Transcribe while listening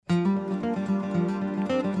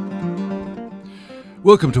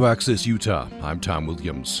Welcome to Access Utah. I'm Tom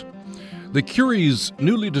Williams. The Curies'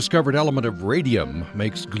 newly discovered element of radium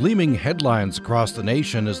makes gleaming headlines across the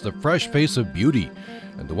nation as the fresh face of beauty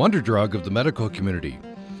and the wonder drug of the medical community.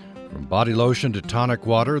 From body lotion to tonic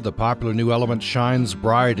water, the popular new element shines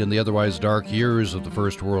bright in the otherwise dark years of the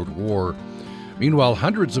First World War. Meanwhile,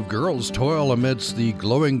 hundreds of girls toil amidst the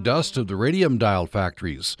glowing dust of the radium dial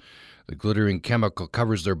factories. The glittering chemical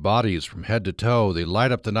covers their bodies from head to toe. They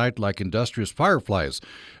light up the night like industrious fireflies.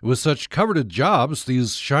 With such coveted jobs,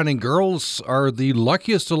 these shining girls are the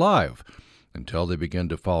luckiest alive until they begin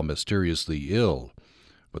to fall mysteriously ill.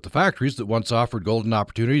 But the factories that once offered golden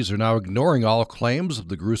opportunities are now ignoring all claims of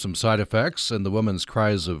the gruesome side effects and the women's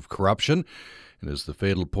cries of corruption. And as the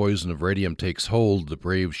fatal poison of radium takes hold, the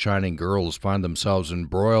brave shining girls find themselves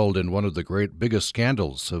embroiled in one of the biggest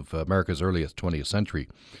scandals of America's earliest 20th century,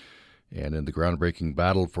 and in the groundbreaking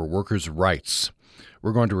battle for workers' rights.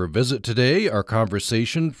 We're going to revisit today our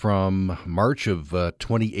conversation from March of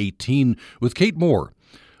 2018 with Kate Moore,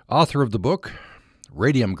 author of the book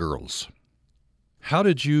Radium Girls. How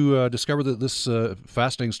did you discover this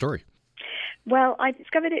fascinating story? Well, I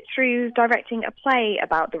discovered it through directing a play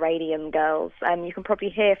about the Radium Girls. You can probably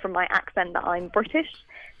hear from my accent that I'm British.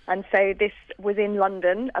 And so this was in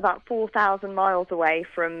London, about 4,000 miles away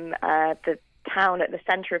from the town at the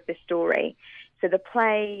centre of this story. So the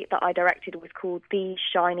play that I directed was called These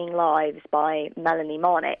Shining Lives by Melanie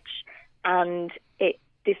Marnich, and it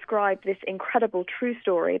described this incredible true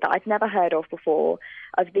story that I'd never heard of before,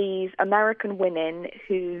 of these American women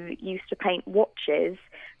who used to paint watches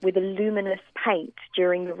with a luminous paint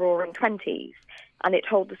during the Roaring Twenties. And it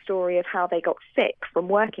told the story of how they got sick from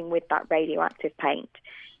working with that radioactive paint,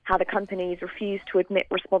 how the companies refused to admit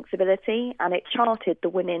responsibility, and it charted the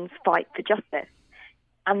women's fight for justice.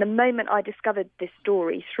 And the moment I discovered this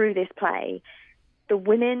story through this play, the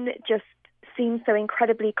women just seemed so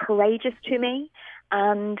incredibly courageous to me.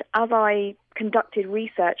 And as I conducted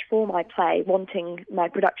research for my play, wanting my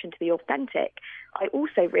production to be authentic, I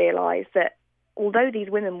also realized that although these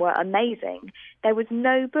women were amazing, there was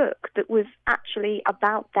no book that was actually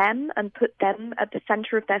about them and put them at the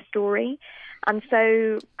center of their story. And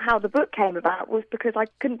so how the book came about was because I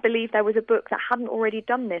couldn't believe there was a book that hadn't already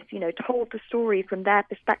done this, told the story from their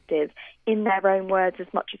perspective in their own words as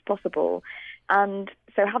much as possible. And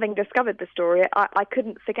so having discovered the story, I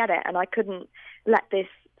couldn't forget it, and I couldn't let this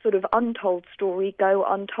sort of untold story go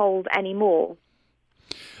untold anymore.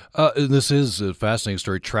 This is a fascinating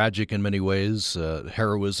story, tragic in many ways,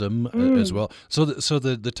 heroism as well. So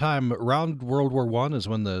the time around World War I is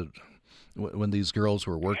when these girls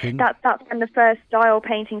were working? That's when the first dial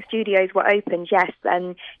painting studios were opened, yes.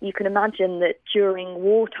 And you can imagine that during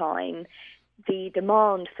wartime, the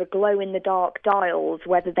demand for glow-in-the-dark dials,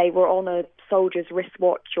 whether they were on a soldier's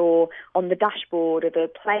wristwatch or on the dashboard of a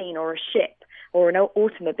plane or a ship or an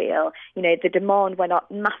automobile, the demand went up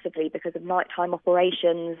massively because of nighttime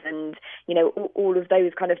operations and, all of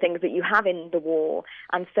those kind of things that you have in the war.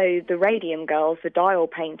 And so the Radium Girls, the dial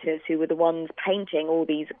painters who were the ones painting all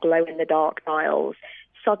these glow-in-the-dark dials,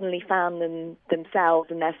 suddenly found themselves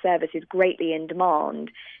and their services greatly in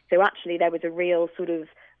demand. So actually there was a real sort of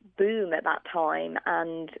boom at that time.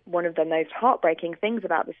 And one of the most heartbreaking things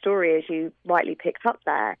about the story, as you rightly picked up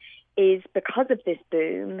there, is because of this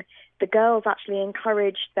boom, the girls actually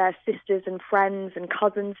encouraged their sisters and friends and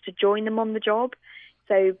cousins to join them on the job.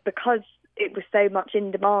 So because it was so much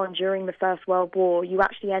in demand during the First World War, you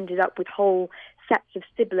actually ended up with whole sets of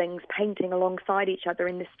siblings painting alongside each other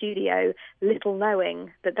in the studio, little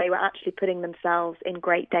knowing that they were actually putting themselves in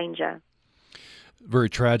great danger. Very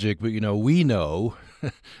tragic, but we know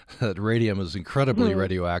that radium is incredibly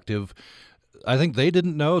radioactive. I think they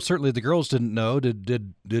didn't know. Certainly the girls didn't know.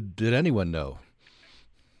 Did anyone know?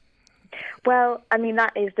 Well, I mean,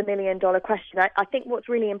 that is the million-dollar question. I think what's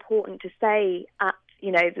really important to say at,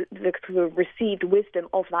 the sort of received wisdom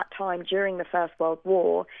of that time during the First World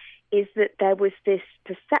War is that there was this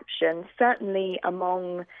perception, certainly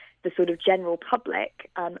among the sort of general public,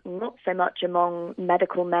 not so much among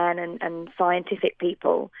medical men and scientific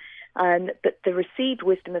people, but the received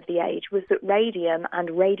wisdom of the age was that radium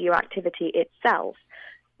and radioactivity itself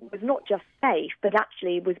was not just safe, but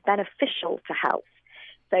actually was beneficial to health.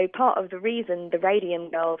 So part of the reason the Radium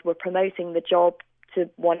Girls were promoting the job to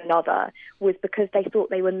one another was because they thought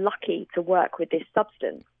they were lucky to work with this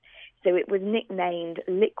substance. So it was nicknamed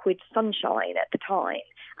liquid sunshine at the time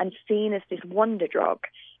and seen as this wonder drug.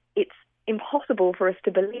 It's impossible for us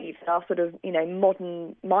to believe in our sort of,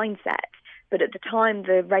 modern mindset. But at the time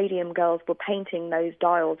the Radium Girls were painting those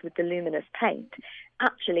dials with the luminous paint,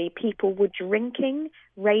 actually people were drinking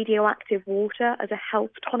radioactive water as a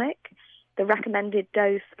health tonic. the recommended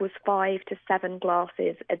dose was 5 to 7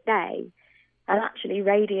 glasses a day. And actually,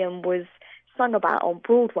 radium was sung about on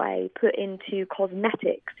Broadway, put into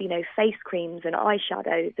cosmetics, face creams and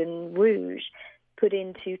eyeshadows and rouge, put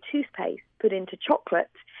into toothpaste, put into chocolate,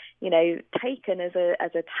 taken as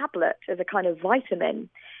a tablet, as a kind of vitamin.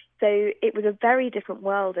 So it was a very different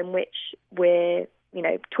world in which we're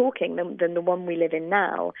talking than the one we live in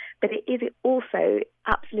now. But it is also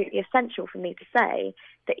absolutely essential for me to say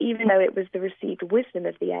that even though it was the received wisdom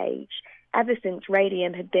of the age, ever since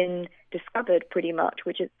radium had been discovered pretty much,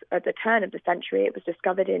 which is at the turn of the century, it was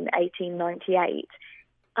discovered in 1898,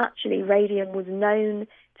 actually radium was known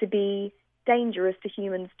to be dangerous to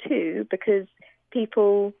humans too, because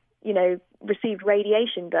people, received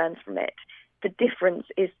radiation burns from it. The difference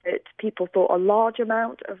is that people thought a large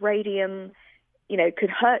amount of radium could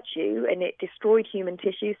hurt you, and it destroyed human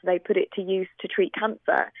tissue, so they put it to use to treat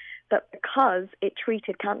cancer. But because it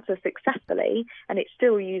treated cancer successfully, and it's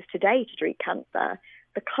still used today to treat cancer,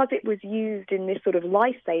 because it was used in this sort of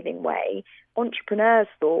life-saving way, entrepreneurs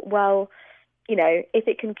thought, well, if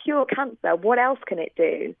it can cure cancer, what else can it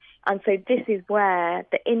do? And so this is where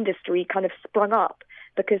the industry kind of sprung up,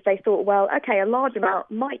 because they thought, well, okay, a large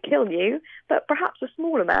amount might kill you, but perhaps a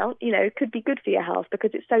small amount, could be good for your health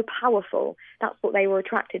because it's so powerful. That's what they were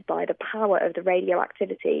attracted by, the power of the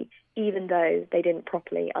radioactivity, even though they didn't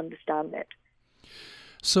properly understand it.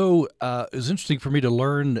 So it was interesting for me to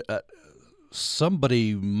learn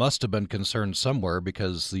somebody must have been concerned somewhere,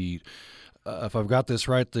 because if I've got this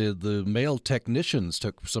right, the male technicians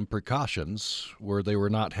took some precautions where they were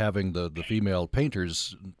not having the female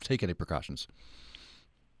painters take any precautions.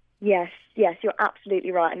 Yes, you're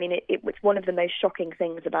absolutely right. I mean, it was one of the most shocking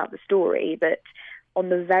things about the story that on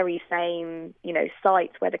the very same,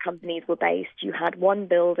 sites where the companies were based, you had one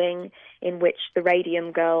building in which the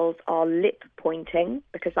Radium girls are lip pointing,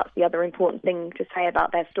 because that's the other important thing to say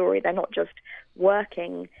about their story. They're not just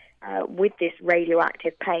working with this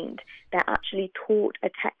radioactive paint. They're actually taught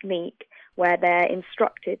a technique where they're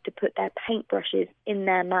instructed to put their paintbrushes in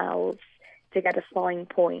their mouths to get a fine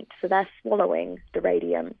point. So they're swallowing the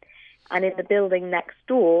radium. And in the building next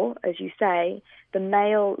door, as you say, the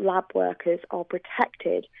male lab workers are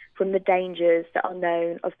protected from the dangers that are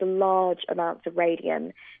known of the large amounts of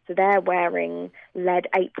radium. So they're wearing lead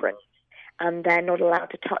aprons, and they're not allowed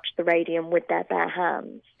to touch the radium with their bare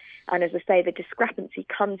hands. And as I say, the discrepancy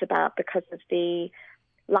comes about because of the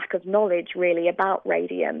lack of knowledge, really, about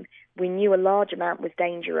radium. We knew a large amount was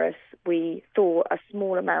dangerous. We thought a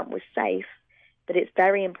small amount was safe. But it's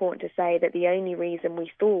very important to say that the only reason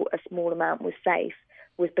we thought a small amount was safe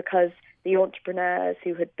was because the entrepreneurs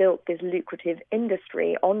who had built this lucrative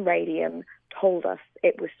industry on radium told us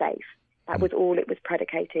it was safe. That was all it was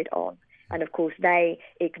predicated on. And of course, they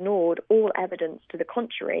ignored all evidence to the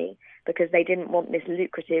contrary because they didn't want this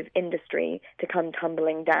lucrative industry to come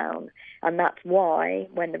tumbling down. And that's why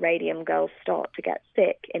when the radium girls start to get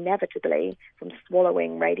sick, inevitably, from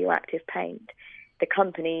swallowing radioactive paint, the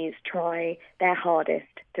companies try their hardest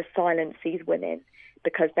to silence these women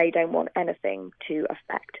because they don't want anything to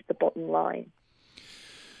affect the bottom line.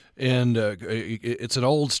 And it's an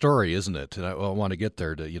old story, isn't it? And I want to get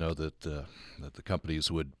there to, that the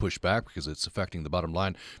companies would push back because it's affecting the bottom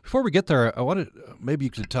line. Before we get there, I wanted maybe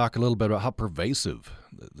you could talk a little bit about how pervasive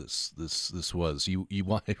this was. You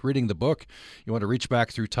want, reading the book, you want to reach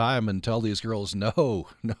back through time and tell these girls, no,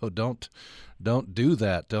 don't do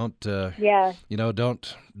that. Don't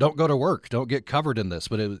go to work. Don't get covered in this.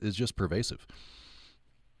 But it's just pervasive.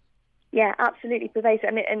 Yeah, absolutely pervasive.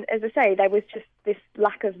 I mean, and as I say, there was just this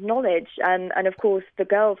lack of knowledge. And of course, the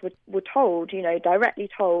girls were told, directly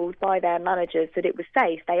told by their managers that it was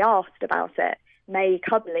safe. They asked about it. May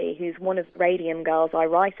Cudley, who's one of the Radium girls I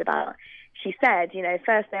write about, she said,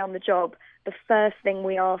 first day on the job, the first thing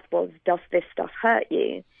we asked was, does this stuff hurt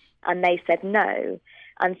you? And they said no.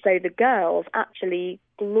 And so the girls actually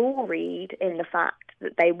gloried in the fact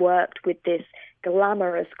that they worked with this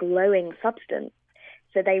glamorous, glowing substance.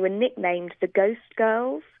 So they were nicknamed the Ghost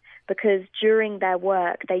Girls because during their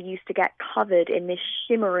work they used to get covered in this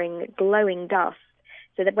shimmering, glowing dust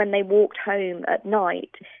so that when they walked home at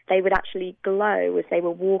night, they would actually glow as they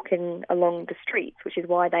were walking along the streets, which is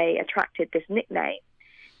why they attracted this nickname.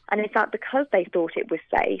 And in fact, because they thought it was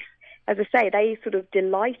safe, as I say, they sort of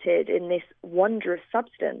delighted in this wondrous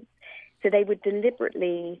substance. So they would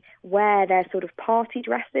deliberately wear their sort of party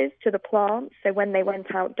dresses to the plant. So when they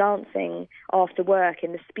went out dancing after work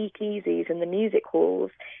in the speakeasies and the music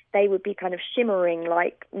halls, they would be kind of shimmering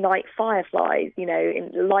like night fireflies,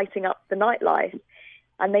 lighting up the nightlife.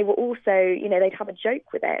 And they were also, they'd have a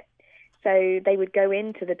joke with it. So they would go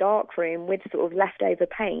into the darkroom with sort of leftover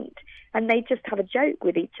paint, and they'd just have a joke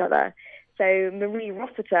with each other. So Marie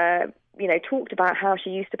Rossiter, talked about how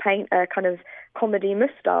she used to paint a kind of comedy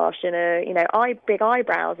moustache and big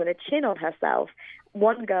eyebrows and a chin on herself.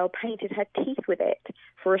 One girl painted her teeth with it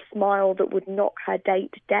for a smile that would knock her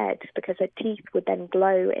date dead because her teeth would then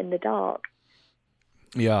glow in the dark.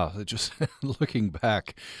 Yeah, just looking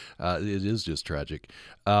back, it is just tragic.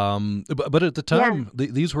 But at the time,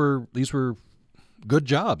 these were good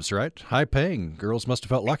jobs, right? High paying. Girls must have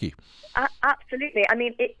felt lucky. Absolutely.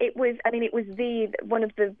 It was one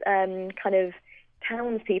of the kind of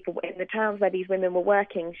townspeople in the towns where these women were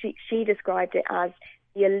working. She described it as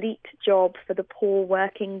the elite job for the poor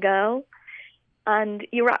working girl. And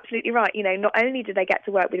you're absolutely right. Not only did they get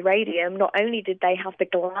to work with radium, not only did they have the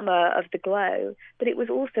glamour of the glow, but it was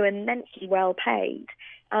also immensely well paid.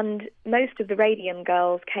 And most of the radium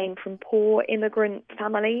girls came from poor immigrant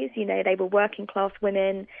families. They were working class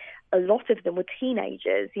women. A lot of them were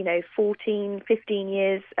teenagers, 14, 15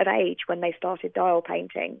 years of age when they started dial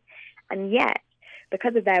painting. And yet,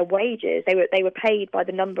 because of their wages, they were paid by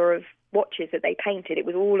the number of watches that they painted. It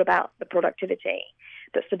was all about the productivity.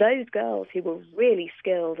 But for those girls who were really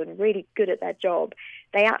skilled and really good at their job,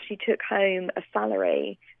 they actually took home a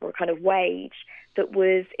salary or a kind of wage that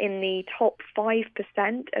was in the top 5%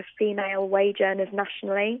 of female wage earners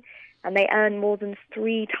nationally, and they earned more than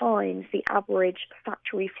 3 times the average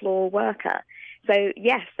factory floor worker. So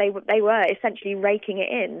yes, they were essentially raking it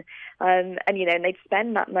in, and they'd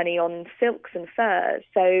spend that money on silks and furs.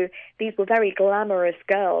 So these were very glamorous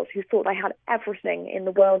girls who thought they had everything in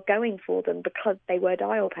the world going for them because they were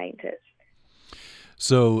dial painters.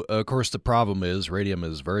 So, of course, the problem is radium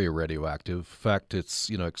is very radioactive. In fact, it's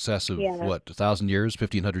excessive. 1,000 years,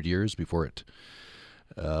 1,500 years before it.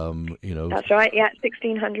 That's right. Yeah,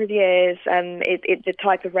 1,600 years. It's the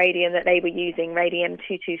type of radium that they were using,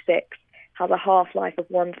 radium-226. Has a half-life of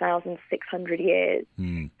 1,600 years.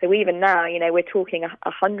 So even now, we're talking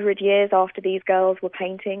 100 years after these girls were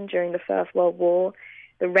painting during the First World War.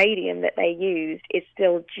 The radium that they used is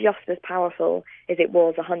still just as powerful as it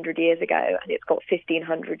was 100 years ago, and it's got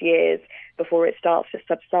 1,500 years before it starts to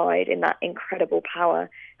subside in that incredible power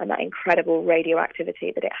and that incredible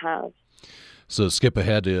radioactivity that it has. So skip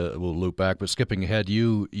ahead, we'll loop back, but skipping ahead,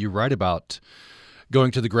 you write about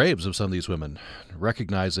going to the graves of some of these women,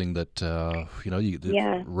 recognizing that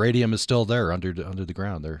radium is still there under the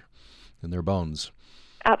ground, there in their bones.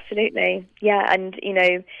 Absolutely, yeah, and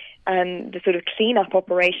the sort of cleanup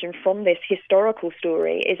operation from this historical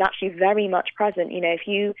story is actually very much present. If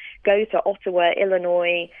you go to Ottawa,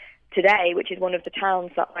 Illinois today, which is one of the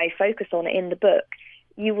towns that I focus on in the book,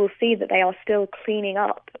 you will see that they are still cleaning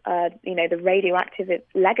up, the radioactive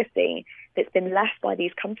legacy that's been left by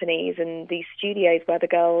these companies and these studios where the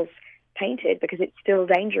girls painted, because it's still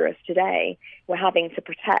dangerous today. We're having to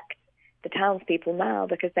protect the townspeople now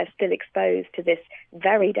because they're still exposed to this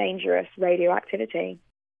very dangerous radioactivity.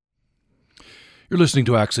 You're listening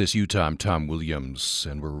to Access Utah. I'm Tom Williams,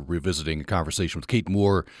 and we're revisiting a conversation with Kate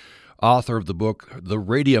Moore, author of the book The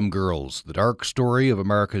Radium Girls, The Dark Story of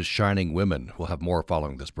America's Shining Women. We'll have more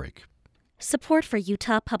following this break. Support for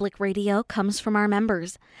Utah Public Radio comes from our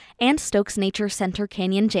members and Stokes Nature Center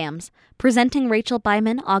Canyon Jams, presenting Rachel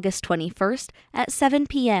Byman August 21st at 7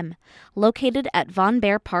 p.m., located at Von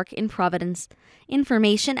Bear Park in Providence.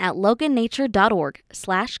 Information at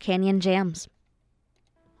logannature.org/canyonjams.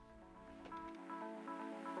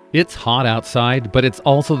 It's hot outside, but it's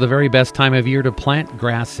also the very best time of year to plant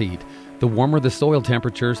grass seed. The warmer the soil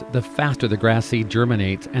temperatures, the faster the grass seed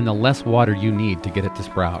germinates and the less water you need to get it to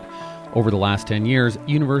sprout. Over the last 10 years,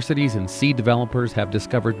 universities and seed developers have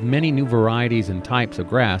discovered many new varieties and types of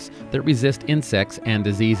grass that resist insects and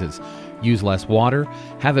diseases, use less water,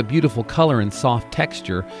 have a beautiful color and soft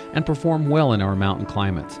texture, and perform well in our mountain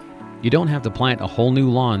climates. You don't have to plant a whole new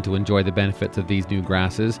lawn to enjoy the benefits of these new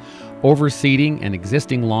grasses. Overseeding an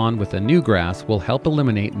existing lawn with a new grass will help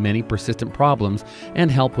eliminate many persistent problems and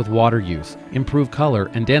help with water use, improve color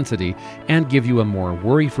and density, and give you a more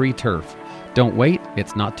worry-free turf. Don't wait,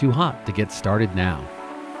 it's not too hot to get started now.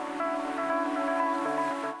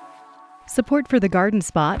 Support for the Garden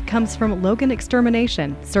Spot comes from Logan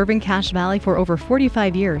Extermination, serving Cache Valley for over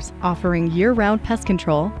 45 years, offering year-round pest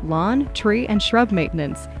control, lawn, tree, and shrub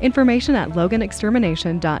maintenance. Information at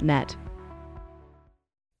loganextermination.net.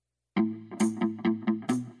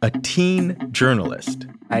 A teen journalist.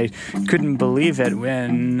 I couldn't believe it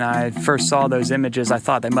when I first saw those images. I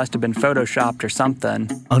thought they must have been photoshopped or something.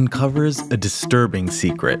 Uncovers a disturbing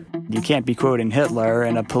secret. You can't be quoting Hitler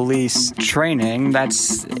in a police training.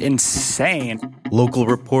 That's insane. Local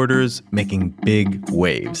reporters making big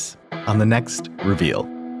waves. on the next Reveal.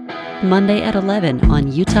 Monday at 11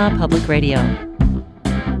 on Utah Public Radio.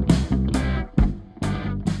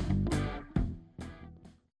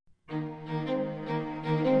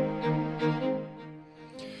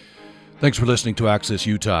 Thanks for listening to Access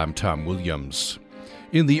Utah. I'm Tom Williams.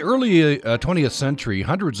 In the early 20th century,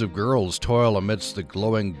 hundreds of girls toil amidst the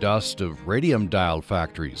glowing dust of radium dial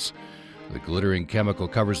factories. The glittering chemical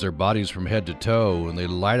covers their bodies from head to toe, and they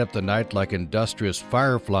light up the night like industrious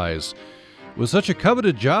fireflies. With such a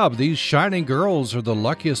coveted job, these shining girls are the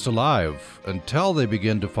luckiest alive until they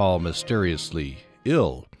begin to fall mysteriously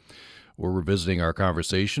ill. We're revisiting our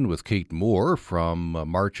conversation with Kate Moore from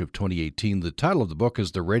March of 2018. The title of the book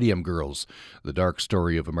is The Radium Girls, The Dark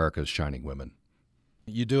Story of America's Shining Women.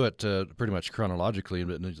 You do it pretty much chronologically,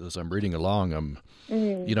 and as I'm reading along,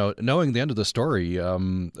 knowing the end of the story, I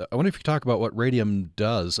wonder if you could talk about what radium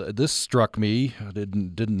does. This struck me. I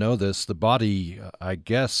didn't know this. The body, I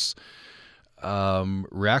guess,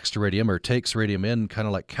 reacts to radium or takes radium in kind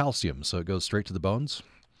of like calcium, so it goes straight to the bones?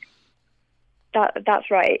 That's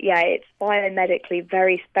right. Yeah, it's biomedically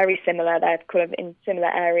very, very similar. They're kind of in similar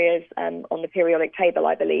areas on the periodic table,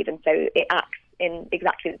 I believe, and so it acts in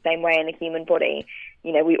exactly the same way in the human body.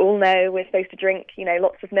 You know, we all know we're supposed to drink,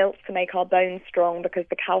 lots of milk to make our bones strong because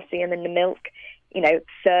the calcium in the milk,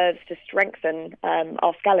 serves to strengthen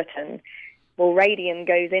our skeleton. Well, radium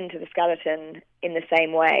goes into the skeleton in the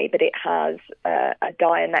same way, but it has a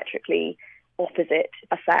diametrically opposite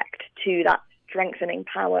effect to that strengthening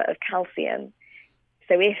power of calcium.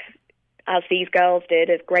 So if, as these girls did,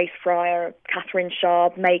 as Grace Fryer, Catherine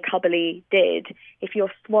Sharp, May Cubberley did, if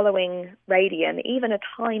you're swallowing radium, even a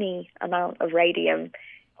tiny amount of radium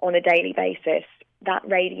on a daily basis, that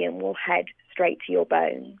radium will head straight to your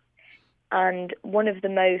bones. And one of the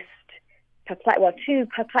most two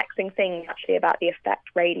perplexing things actually about the effect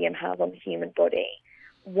radium has on the human body.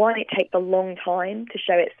 One, it takes a long time to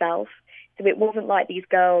show itself. So it wasn't like these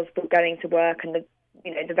girls were going to work and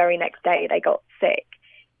the very next day they got sick.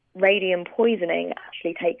 Radium poisoning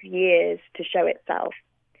actually takes years to show itself.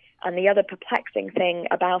 And the other perplexing thing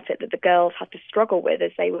about it that the girls had to struggle with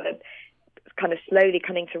as they were kind of slowly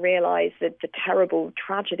coming to realize that the terrible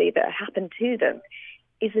tragedy that happened to them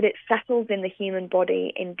is that it settles in the human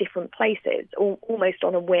body in different places, almost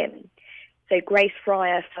on a whim. So Grace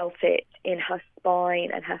Fryer felt it in her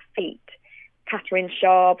spine and her feet. Catherine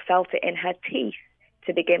Sharp felt it in her teeth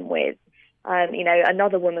to begin with.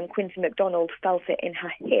 Another woman, Quincy MacDonald, felt it in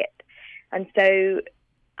her hip. And so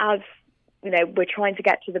as, we're trying to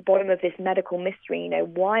get to the bottom of this medical mystery,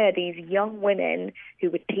 why are these young women who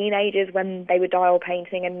were teenagers when they were dial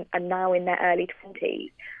painting and now in their early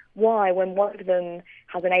 20s, why, when one of them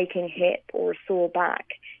has an aching hip or a sore back,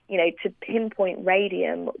 to pinpoint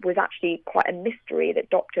radium was actually quite a mystery that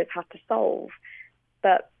doctors had to solve.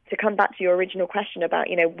 But to come back to your original question about,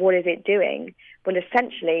 what is it doing? Well,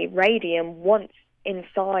 essentially, radium, once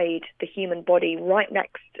inside the human body, right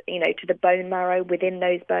next, to the bone marrow within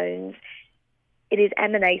those bones, it is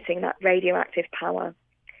emanating that radioactive power.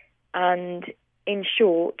 And in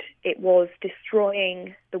short, it was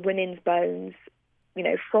destroying the women's bones,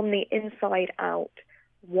 from the inside out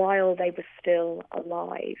while they were still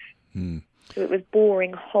alive. So it was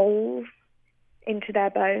boring holes into their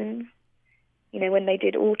bones. When they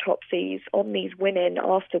did autopsies on these women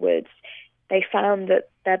afterwards, they found that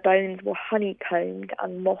their bones were honeycombed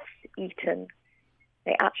and moth-eaten.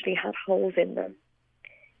 They actually had holes in them.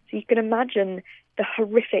 So you can imagine the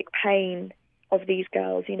horrific pain of these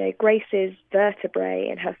girls. Grace's vertebrae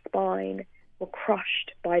in her spine were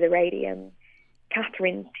crushed by the radium.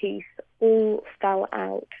 Catherine's teeth all fell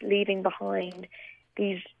out, leaving behind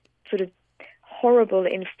these sort of horrible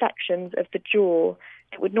infections of the jaw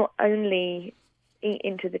that would not only eat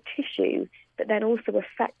into the tissue, but then also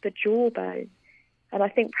affect the jawbone. And I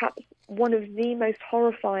think perhaps one of the most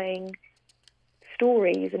horrifying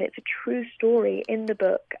stories, and it's a true story in the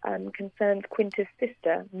book, concerns Quinta's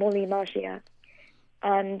sister, Molly Magia.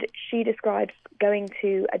 And she describes going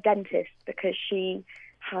to a dentist because she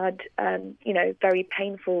had, very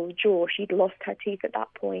painful jaw. She'd lost her teeth at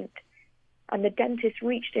that point. And the dentist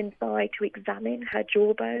reached inside to examine her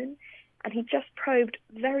jawbone, and he just probed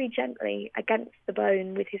very gently against the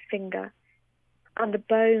bone with his finger. And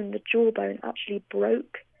the jawbone actually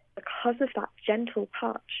broke because of that gentle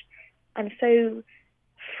touch. And so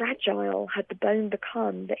fragile had the bone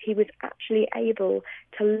become that he was actually able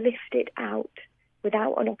to lift it out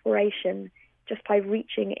without an operation. Just by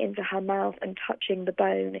reaching into her mouth and touching the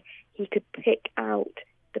bone, he could pick out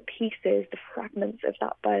the pieces, the fragments of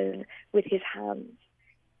that bone with his hands.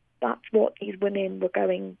 That's what these women were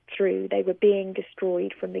going through. They were being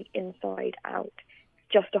destroyed from the inside out,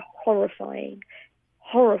 just a horrifying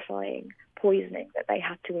poisoning that they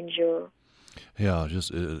had to endure. Yeah,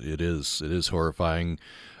 it is horrifying.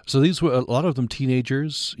 So these were a lot of them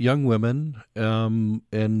teenagers, young women,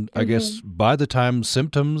 and I guess by the time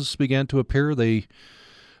symptoms began to appear, they,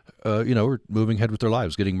 were moving ahead with their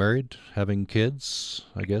lives, getting married, having kids.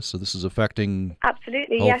 I guess so. This is affecting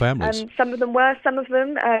absolutely whole yes. families. Some of them were. Some of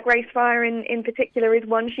them. Grace Fryer in particular is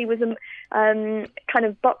one. She was kind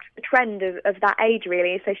of bucked the trend of that age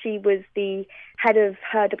really. So she was the head of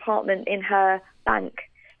her department in her bank.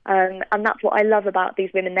 And that's what I love about these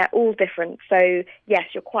women. They're all different. So, yes,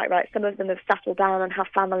 you're quite right. Some of them have settled down and have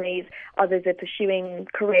families. Others are pursuing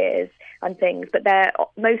careers and things. But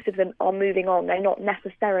most of them are moving on. They're not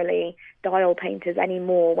necessarily dial painters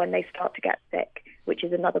anymore when they start to get sick, which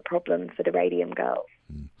is another problem for the Radium girls.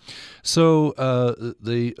 So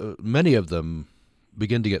many of them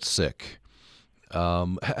begin to get sick.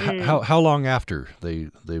 How long after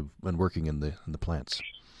they've been working in the plants?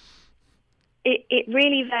 It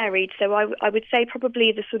really varied. So I would say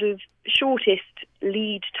probably the sort of shortest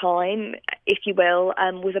lead time, if you will,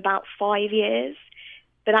 was about 5 years.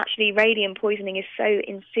 But actually radium poisoning is so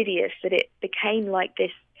insidious that it became like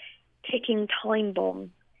this ticking time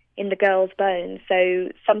bomb in the girls' bones. So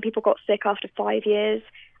some people got sick after 5 years.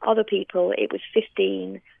 Other people, it was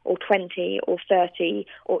 15 or 20 or 30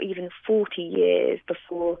 or even 40 years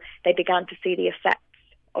before they began to see the effects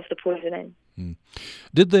of the poisoning.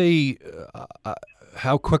 Did they,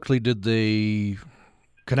 how quickly did they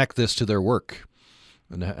connect this to their work?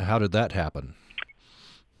 And how did that happen?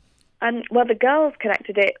 Well, the girls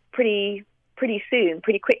connected it pretty soon,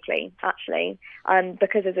 pretty quickly, actually,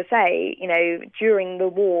 because, as I say, during the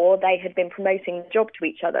war, they had been promoting the job to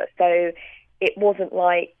each other. So it wasn't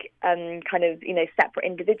like separate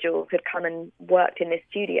individuals had come and worked in this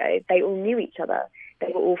studio. They all knew each other.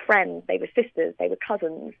 They were all friends. They were sisters. They were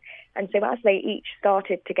cousins. And so as they each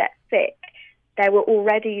started to get sick, there were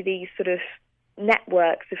already these sort of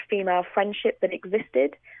networks of female friendship that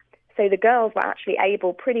existed. So the girls were actually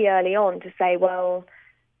able pretty early on to say, well,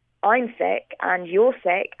 I'm sick and you're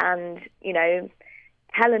sick and,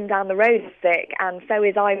 Helen down the road is sick and so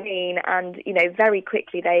is Irene. And, very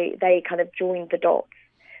quickly they kind of joined the dots.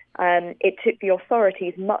 It took the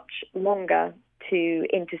authorities much longer to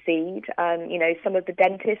intercede. Some of the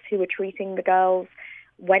dentists who were treating the girls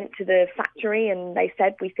went to the factory and they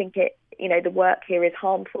said, we think the work here is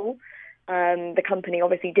harmful. The company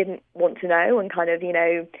obviously didn't want to know and kind of,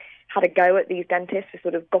 had a go at these dentists for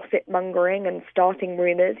sort of gossip mongering and starting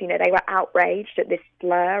rumours. They were outraged at this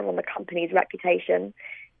slur on the company's reputation.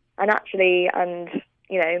 And actually,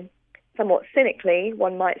 somewhat cynically,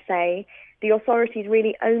 one might say, the authorities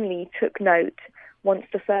really only took note once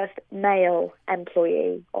the first male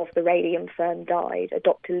employee of the radium firm died, a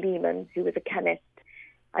Dr. Lehman, who was a chemist.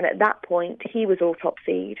 And at that point, he was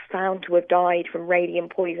autopsied, found to have died from radium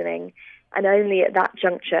poisoning. And only at that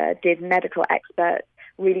juncture did medical experts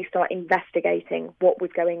really start investigating what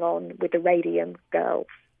was going on with the Radium girls.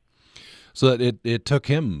 So it took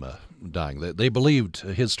him dying. They believed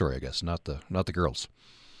his story, I guess, not the girls.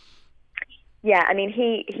 Yeah, I mean,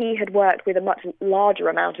 he had worked with a much larger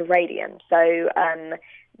amount of radium, so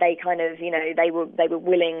they kind of, they were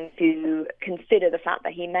willing to consider the fact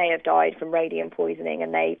that he may have died from radium poisoning,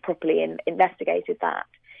 and they properly investigated that.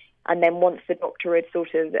 And then once the doctor had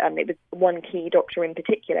sort of, it was one key doctor in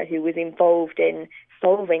particular who was involved in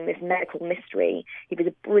solving this medical mystery. He was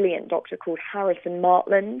a brilliant doctor called Harrison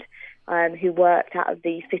Martland, who worked out of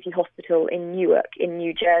the City Hospital in Newark in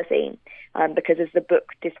New Jersey, because as the book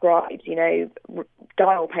describes,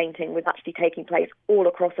 dial painting was actually taking place all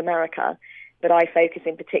across America, but I focus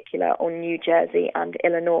in particular on New Jersey and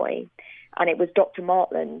Illinois. And it was Dr.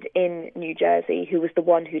 Martland in New Jersey who was the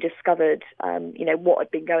one who discovered, what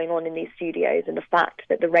had been going on in these studios and the fact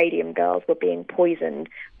that the radium girls were being poisoned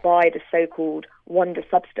by the so-called wonder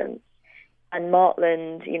substance. And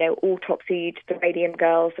Martland, autopsied the radium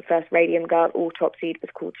girls. The first radium girl autopsied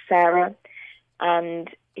was called Sarah. And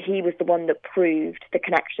he was the one that proved the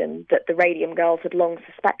connection that the radium girls had long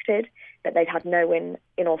suspected, but they'd had no one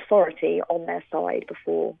in authority on their side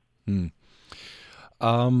before.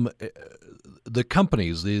 The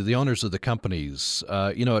companies, the owners of the companies,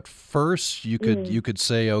 at first you could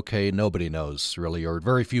say, okay, nobody knows really, or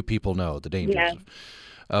very few people know the dangers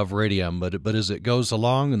of radium. But as it goes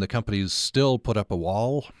along and the companies still put up a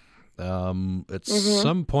wall, at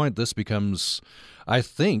some point this becomes, I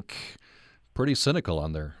think, pretty cynical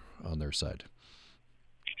on their side.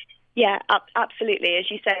 Yeah, absolutely. As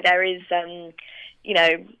you say, there is,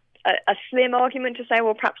 a slim argument to say,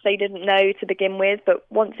 well, perhaps they didn't know to begin with, but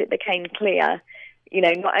once it became clear,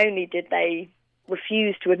 not only did they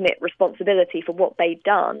refused to admit responsibility for what they'd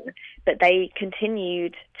done, but they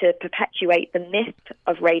continued to perpetuate the myth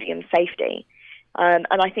of radium safety. And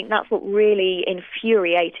I think that's what really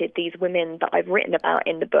infuriated these women that I've written about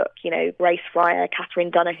in the book, Grace Fryer, Catherine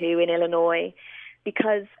Donahue in Illinois,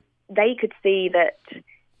 because they could see that,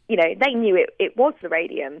 they knew it was the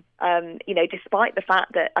radium, despite the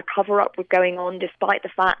fact that a cover-up was going on, despite the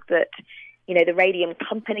fact that, the radium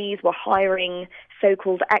companies were hiring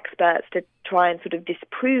so-called experts to try and sort of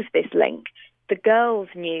disprove this link. The girls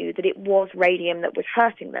knew that it was radium that was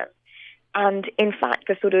hurting them. And in fact,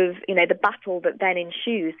 the sort of, the battle that then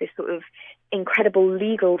ensues, this sort of incredible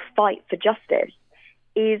legal fight for justice,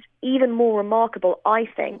 is even more remarkable, I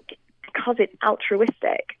think, because it's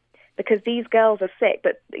altruistic. Because these girls are sick,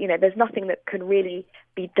 but, there's nothing that can really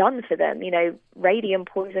be done for them. Radium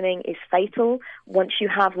poisoning is fatal. Once you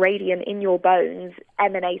have radium in your bones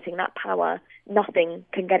emanating that power, nothing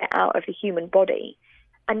can get it out of the human body.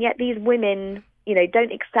 And yet these women,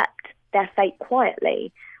 don't accept their fate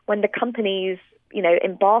quietly. When the companies,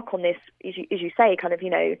 embark on this, as you say, kind of,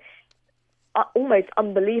 almost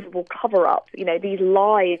unbelievable cover-up, these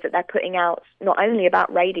lies that they're putting out, not only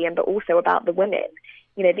about radium, but also about the women.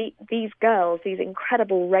 These girls, these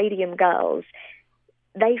incredible radium girls,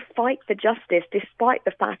 they fight for justice despite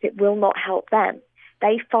the fact it will not help them.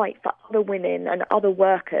 They fight for other women and other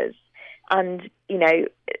workers. And,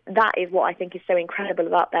 that is what I think is so incredible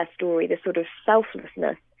about their story, the sort of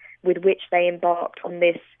selflessness with which they embarked on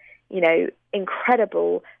this,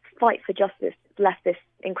 incredible fight for justice, left this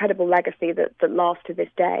incredible legacy that lasts to this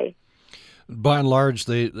day. By and large,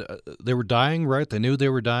 they were dying, right? They knew they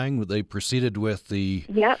were dying. They proceeded with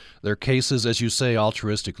their cases, as you say,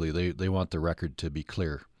 altruistically. They want the record to be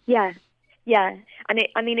clear. Yeah. And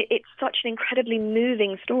it's such an incredibly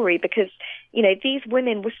moving story because, these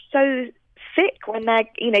women were so sick when they're,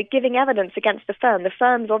 giving evidence against the firm. The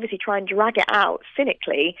firms obviously try and drag it out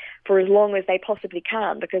cynically for as long as they possibly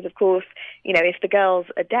can because, of course, if the girls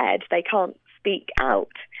are dead, they can't speak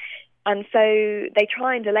out. And so they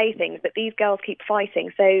try and delay things, but these girls keep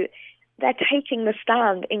fighting. So they're taking the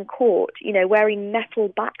stand in court, wearing metal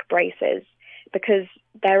back braces because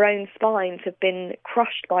their own spines have been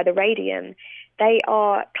crushed by the radium. They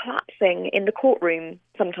are collapsing in the courtroom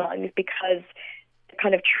sometimes because the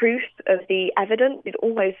kind of truth of the evidence is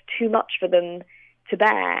almost too much for them to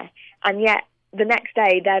bear. And yet the next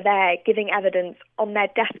day they're there giving evidence on their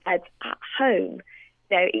deathbeds at home.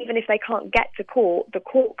 Even if they can't get to court, the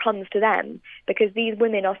court comes to them because these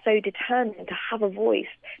women are so determined to have a voice,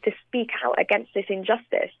 to speak out against this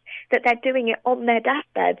injustice, that they're doing it on their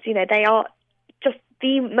deathbeds. They are just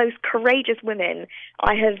the most courageous women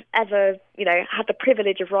I have ever, had the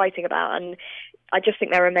privilege of writing about, and I just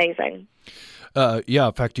think they're amazing.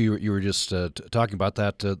 In fact, you were just talking about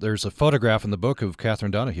that. There's a photograph in the book of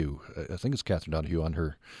Catherine Donahue. I think it's Catherine Donahue on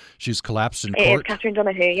her. She's collapsed in court. It is Catherine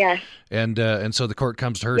Donahue, yes. And so the court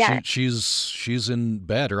comes to her. Yeah. She's in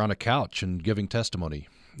bed or on a couch and giving testimony,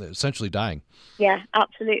 essentially dying. Yeah,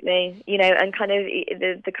 absolutely. And kind of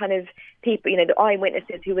the kind of people, the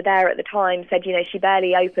eyewitnesses who were there at the time said, she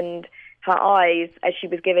barely opened her eyes as she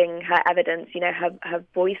was giving her evidence. Her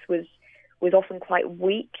voice was often quite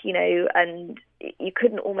weak, and you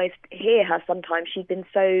couldn't almost hear her sometimes. She'd been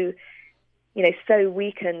so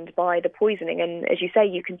weakened by the poisoning. And as you say,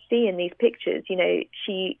 you can see in these pictures,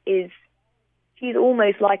 she's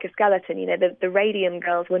almost like a skeleton. The Radium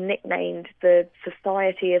girls were nicknamed the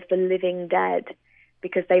Society of the Living Dead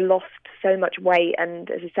because they lost so much weight. And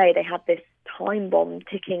as I say, they had this time bomb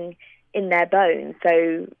ticking in their bones.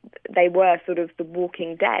 So they were sort of the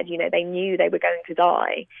walking dead. They knew they were going to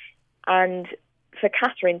die. And for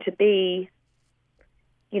Catherine to be,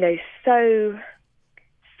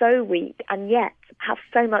 so weak and yet have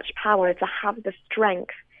so much power, to have the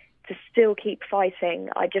strength to still keep fighting,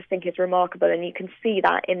 I just think is remarkable. And you can see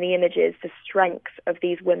that in the images, the strength of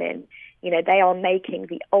these women. They are making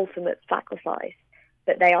the ultimate sacrifice,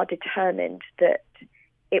 but they are determined that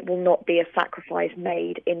it will not be a sacrifice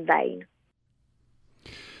made in vain.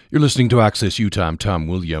 You're listening to Access Utah. I'm Tom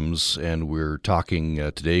Williams, and we're talking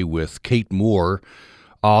today with Kate Moore,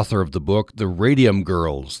 author of the book The Radium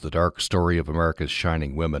Girls, The Dark Story of America's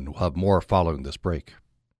Shining Women. We'll have more following this break.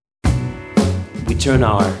 We turn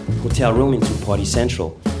our hotel room into Party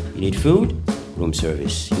Central. You need food? Room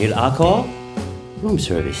service. You need alcohol? Room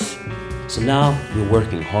service. So now we're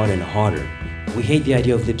working harder and harder. We hate the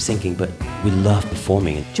idea of lip syncing, but we love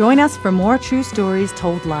performing it. Join us for more true stories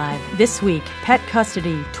told live. This week, Pet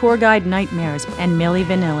Custody, Tour Guide Nightmares, and Milli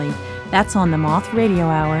Vanilli. That's on the Moth Radio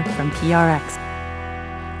Hour from PRX. –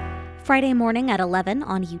 11 Friday morning at 11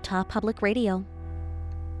 on Utah Public Radio.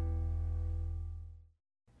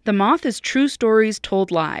 The Moth is True Stories Told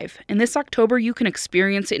Live, and this October you can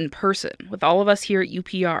experience it in person with all of us here at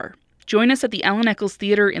UPR. Join us at the Ellen Eccles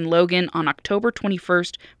Theater in Logan on October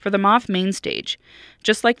 21st for the Moth main stage.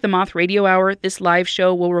 Just like the Moth Radio Hour, this live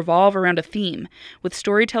show will revolve around a theme, with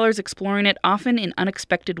storytellers exploring it often in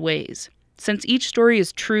unexpected ways. Since each story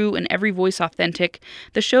is true and every voice authentic,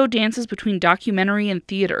 the show dances between documentary and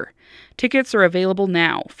theater. Tickets are available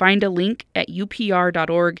now. Find a link at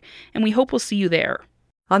upr.org, and we hope we'll see you there.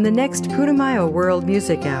 On the next Putumayo World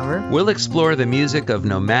Music Hour, we'll explore the music of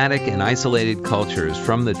nomadic and isolated cultures,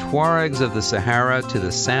 from the Tuaregs of the Sahara to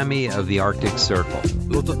the Sami of the Arctic Circle.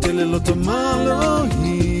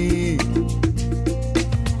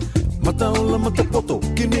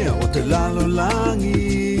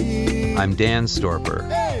 I'm Dan Storper.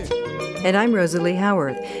 And I'm Rosalie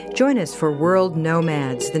Howarth. Join us for World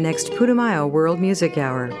Nomads, the next Putumayo World Music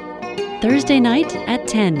Hour. Thursday night at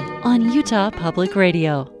 10 on Utah Public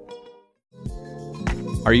Radio.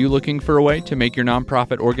 Are you looking for a way to make your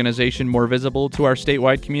nonprofit organization more visible to our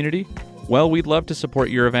statewide community? Well, we'd love to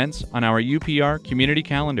support your events on our UPR Community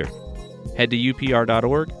Calendar. Head to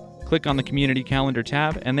upr.org, click on the Community Calendar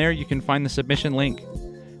tab, and there you can find the submission link.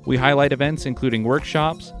 We highlight events including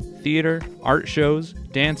workshops, theater, art shows,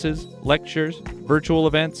 dances, lectures, virtual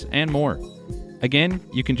events, and more. Again,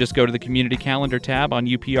 you can just go to the Community Calendar tab on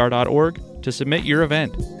upr.org to submit your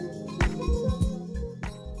event.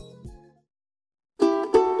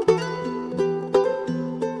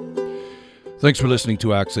 Thanks for listening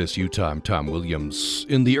to Access Utah. I'm Tom Williams.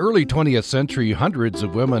 In the early 20th century, hundreds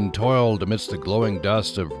of women toiled amidst the glowing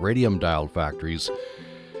dust of radium dial factories.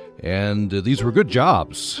 And these were good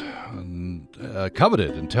jobs,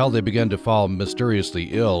 coveted until they began to fall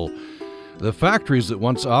mysteriously ill. The factories that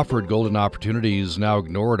once offered golden opportunities now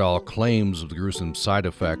ignored all claims of the gruesome side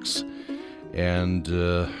effects. And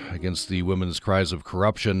against the women's cries of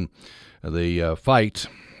corruption, they fight.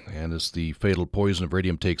 And as the fatal poison of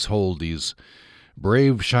radium takes hold, these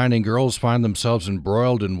brave, shining girls find themselves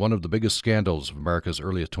embroiled in one of the biggest scandals of America's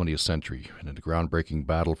early 20th century, in a groundbreaking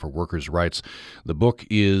battle for workers' rights. The book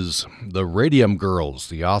is The Radium Girls.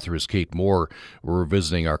 The author is Kate Moore. We're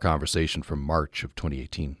revisiting our conversation from March of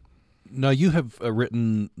 2018. Now, you have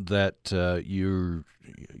written that your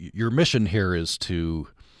mission here is to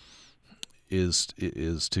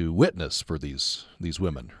witness for these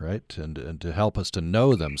women, right, and to help us to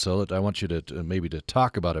know them. So I want you to maybe to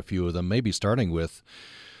talk about a few of them, maybe starting with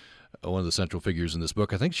one of the central figures in this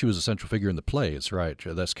book. I think she was a central figure in the plays, right?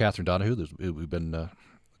 That's Catherine Donahue. We've been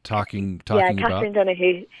talking about. Yeah, Catherine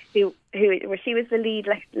Donahue, who she was the lead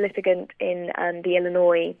litigant in the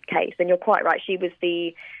Illinois case, and you're quite right. She was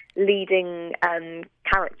the leading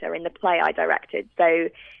character in the play I directed. So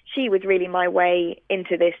she was really my way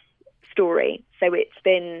into this story. So it's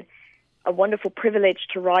been a wonderful privilege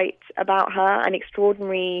to write about her, an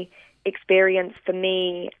extraordinary experience for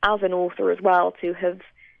me as an author as well, to have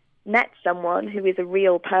met someone who is a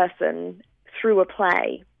real person through a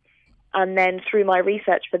play. And then through my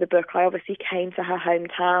research for the book, I obviously came to her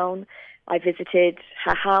hometown. I visited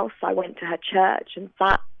her house. I went to her church and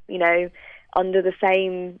sat, under the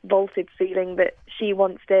same vaulted ceiling that she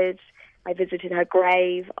once did. I visited her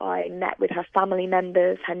grave. I met with her family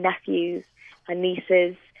members, her nephews, her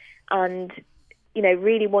nieces, and,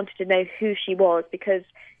 really wanted to know who she was, because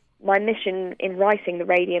my mission in writing The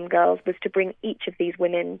Radium Girls was to bring each of these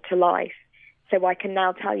women to life. So I can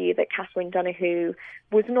now tell you that Catherine Donahue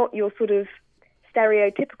was not your sort of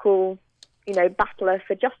stereotypical, battler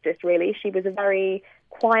for justice, really. She was a very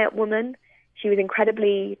quiet woman. She was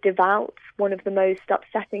incredibly devout. One of the most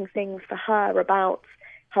upsetting things for her about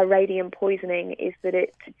her radium poisoning is that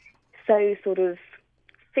it so sort of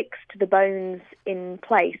fixed the bones in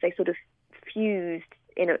place. They sort of fused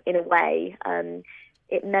in a way.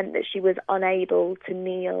 It meant that she was unable to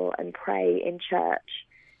kneel and pray in church.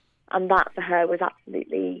 And that for her was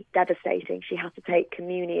absolutely devastating. She had to take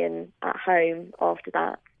communion at home after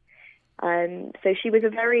that. So she was a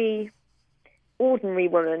very ordinary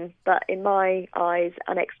woman, but in my eyes,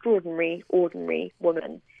 an extraordinary, ordinary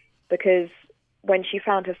woman, because when she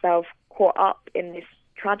found herself caught up in this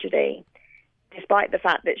tragedy, despite the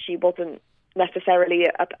fact that she wasn't necessarily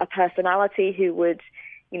a personality who would,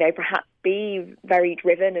 perhaps be very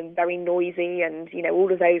driven and very noisy and,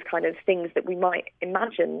 all of those kind of things that we might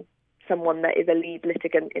imagine someone that is a lead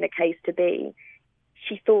litigant in a case to be,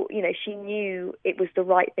 she thought, she knew it was the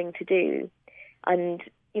right thing to do. And,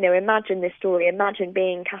 imagine this story. Imagine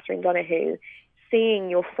being Catherine Donahue, seeing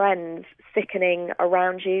your friends sickening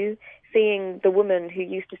around you, seeing the woman who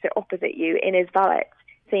used to sit opposite you in his valet,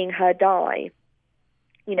 seeing her die.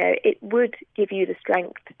 It would give you the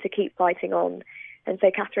strength to keep fighting on. And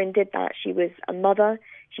so Catherine did that. She was a mother.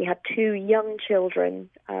 She had 2 young children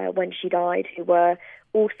when she died, who were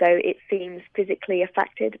also, it seems, physically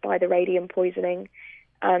affected by the radium poisoning.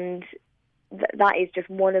 And that is just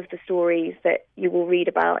one of the stories that you will read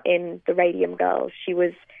about in The Radium Girls. She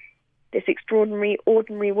was this extraordinary,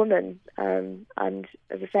 ordinary woman. And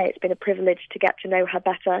as I say, it's been a privilege to get to know her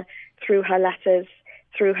better through her letters,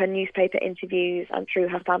 through her newspaper interviews, and through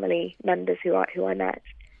her family members who I met.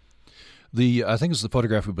 I think it's the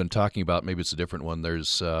photograph we've been talking about. Maybe it's a different one.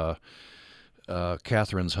 There's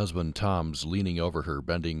Catherine's husband, Tom's, leaning over her,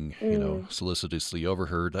 bending, solicitously over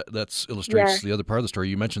her. That illustrates the other part of the story.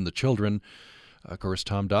 You mentioned the children. Of course,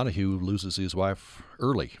 Tom Donahue loses his wife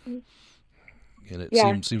early. And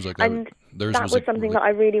it seems like that was something that I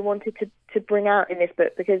really wanted to bring out in this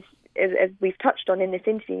book, because as we've touched on in this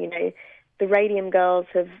interview, the Radium Girls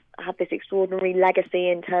have had this extraordinary legacy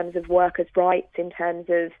in terms of workers' rights, in terms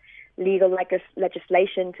of legal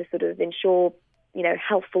legislation to sort of ensure,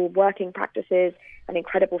 healthful working practices, and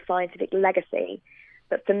incredible scientific legacy.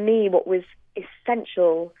 But for me, what was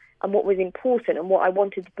essential and what was important and what I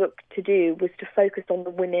wanted the book to do was to focus on the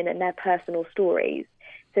women and their personal stories.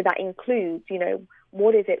 So that includes,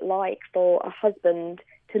 what is it like for a husband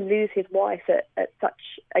to lose his wife at such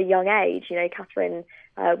a young age? Catherine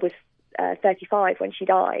was 35 when she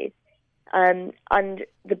died. And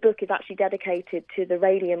the book is actually dedicated to the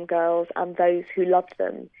Radium Girls and those who loved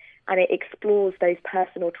them. And it explores those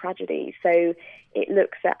personal tragedies. So it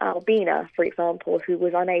looks at Albina, for example, who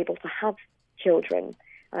was unable to have children,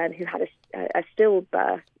 who had a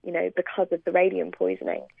stillbirth, because of the radium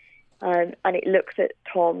poisoning. And it looks at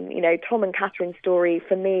Tom. Tom and Catherine's story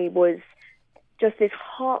for me was just this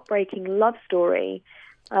heartbreaking love story.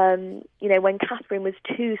 When Catherine was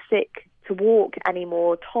too sick to walk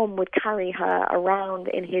anymore, Tom would carry her around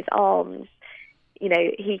in his arms.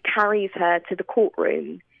 He carries her to the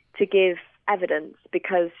courtroom to give evidence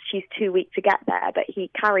because she's too weak to get there, but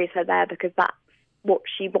he carries her there because that's what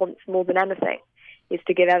she wants more than anything, is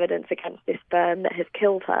to give evidence against this firm that has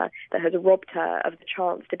killed her, that has robbed her of the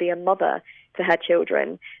chance to be a mother to her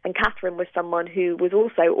children. And Catherine was someone who was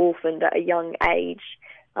also orphaned at a young age.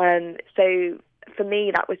 So for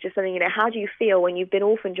me, that was just something, how do you feel when you've been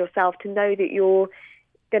orphaned yourself to know that you're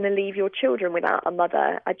going to leave your children without a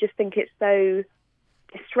mother? I just think it's so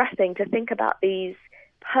distressing to think about these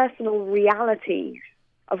personal realities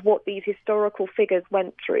of what these historical figures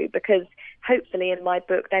went through, because hopefully in my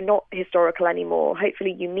book they're not historical anymore.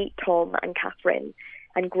 Hopefully you meet Tom and Catherine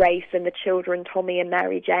and Grace and the children, Tommy and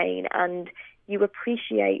Mary Jane, and you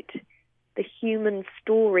appreciate the human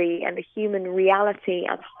story and the human reality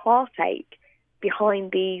and heartache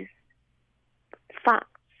behind these facts.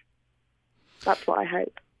 That's what I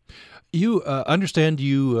hope. You understand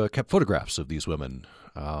you kept photographs of these women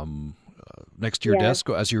next to your desk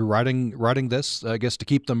as you're writing this, I guess, to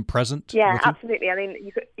keep them present? Yeah, absolutely. I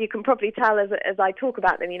mean, you can probably tell as I talk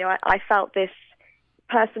about them, I felt this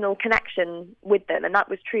personal connection with them, and that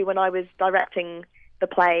was true when I was directing the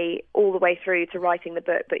play all the way through to writing the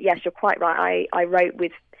book. But yes, you're quite right. I wrote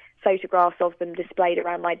with photographs of them displayed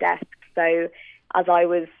around my desk. So as I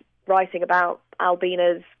was writing about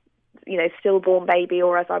Albina's, stillborn baby,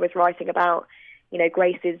 or as I was writing about,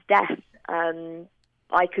 Grace's death,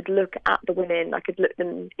 I could look at the women, I could look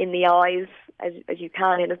them in the eyes, as you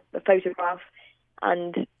can in a photograph.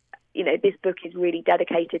 And, this book is really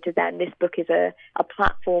dedicated to them. This book is a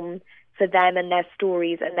platform for them and their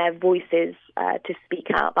stories and their voices to speak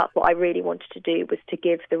out. That's what I really wanted to do, was to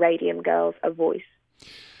give the Radium Girls a voice.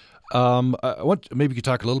 Maybe you could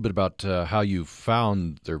talk a little bit about how you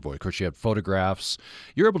found their voice. Of course, you had photographs.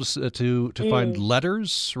 You're able to find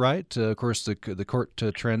letters, right? Of course, the court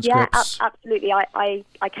transcripts. Yeah, absolutely.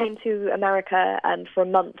 I came to America for a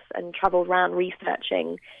month and travelled around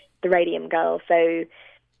researching the Radium Girls. So,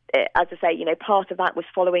 as I say, part of that was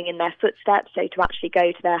following in their footsteps, so to actually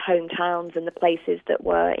go to their hometowns and the places that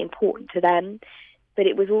were important to them. But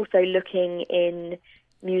it was also looking in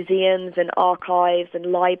museums and archives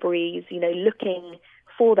and libraries, looking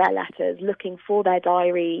for their letters, looking for their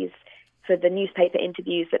diaries, for the newspaper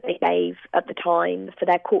interviews that they gave at the time, for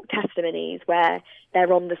their court testimonies where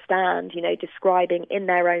they're on the stand, describing in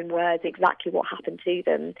their own words exactly what happened to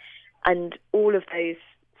them. And all of those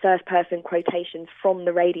first-person quotations from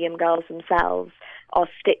the Radium Girls themselves are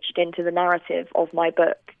stitched into the narrative of my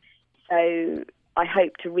book. So I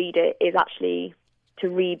hope to read it is actually to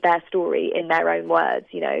read their story in their own words.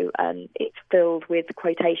 It's filled with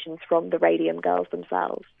quotations from the Radium Girls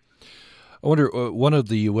themselves. I wonder, one of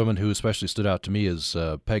the women who especially stood out to me is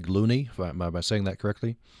Peg Looney. Am I saying that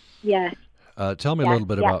correctly? Yes. Tell me a little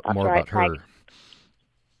bit more about her.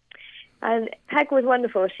 Peg was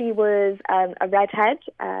wonderful. She was a redhead.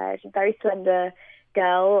 She's a very slender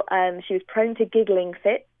girl. She was prone to giggling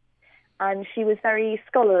fits, and she was very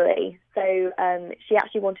scholarly. So she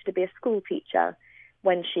actually wanted to be a school teacher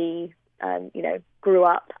when she, grew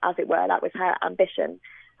up, as it were. That was her ambition.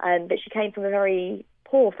 But she came from a very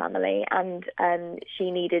poor family, and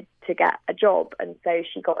she needed to get a job. And so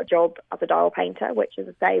she got a job as a dial painter, which, as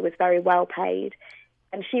I say, was very well paid.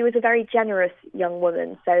 And she was a very generous young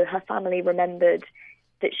woman, so her family remembered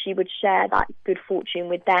that she would share that good fortune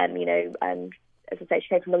with them. As I say, she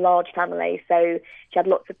came from a large family, so she had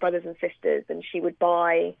lots of brothers and sisters, and she would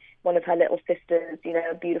buy one of her little sisters,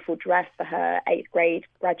 a beautiful dress for her 8th grade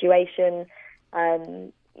graduation.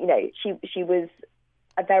 She was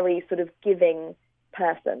a very sort of giving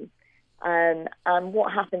person. And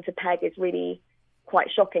what happened to Peg is really quite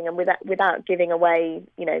shocking, and without giving away,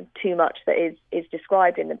 too much that is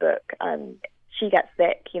described in the book. She gets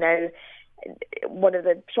sick. One of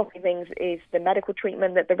the shocking things is the medical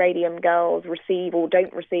treatment that the Radium girls receive or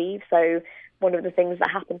don't receive. So one of the things that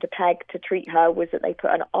happened to Peg to treat her was that they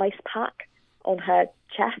put an ice pack on her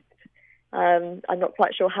chest. I'm not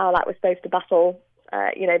quite sure how that was supposed to battle,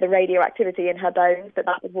 the radioactivity in her bones, but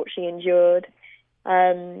that was what she endured.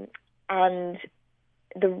 And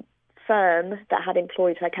the firm that had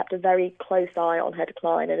employed her kept a very close eye on her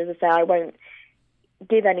decline. And as I say, I won't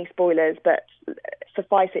give any spoilers, but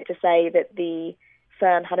suffice it to say that the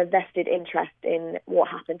firm had a vested interest in what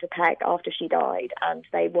happened to Peg after she died, and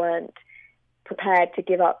they weren't prepared to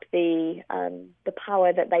give up the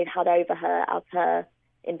power that they'd had over her as her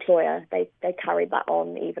employer. They carried that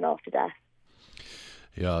on even after death.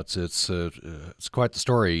 Yeah, it's quite the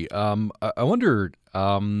story. I wonder,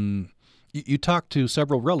 you talked to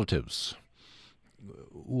several relatives.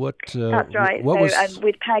 That's right.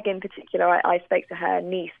 With Peg in particular, I spoke to her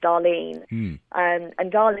niece, Darlene.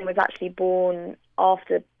 And Darlene was actually born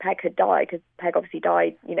after Peg had died, because Peg obviously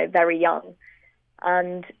died, very young.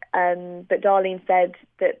 But Darlene said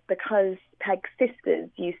that because Peg's sisters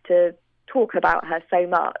used to talk about her so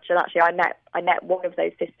much, and actually I met one of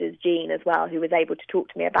those sisters, Jean, as well, who was able to talk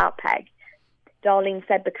to me about Peg. Darlene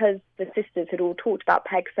said because the sisters had all talked about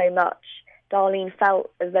Peg so much, Darlene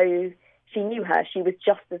felt as though she knew her. She was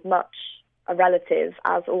just as much a relative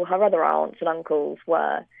as all her other aunts and uncles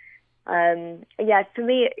were. For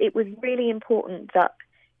me, it was really important that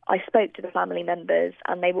I spoke to the family members,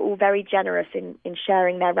 and they were all very generous in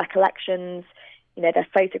sharing their recollections, their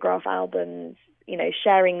photograph albums,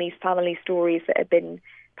 sharing these family stories that had been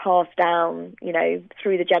passed down,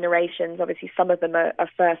 through the generations. Obviously, some of them are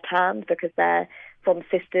first-hand because they're from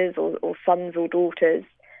sisters or sons or daughters.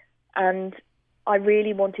 And I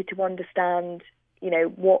really wanted to understand,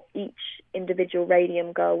 what each individual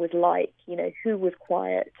Radium girl was like, who was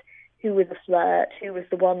quiet, who was a flirt, who was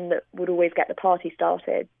the one that would always get the party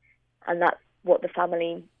started. And that's what the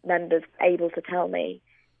family members were able to tell me,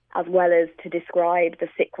 as well as to describe the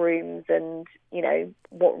sick rooms and,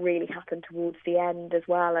 what really happened towards the end as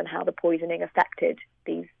well, and how the poisoning affected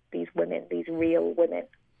these women, these real women.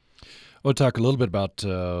 We'll talk a little bit about,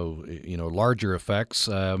 larger effects.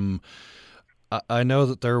 I know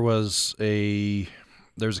that there's a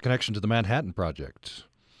connection to the Manhattan Project.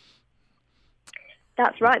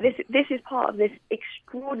 That's right. This is part of this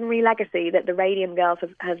extraordinary legacy that the Radium girls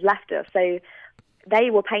have left us. So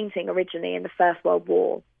they were painting originally in the First World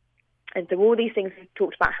War. And so all these things we've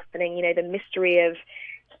talked about happening, the mystery of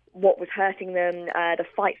what was hurting them, the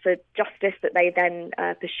fight for justice that they then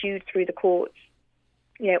pursued through the courts,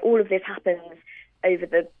 all of this happens over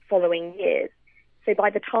the following years. So by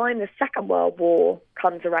the time the Second World War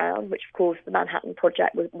comes around, which of course the Manhattan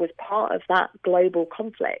Project was part of that global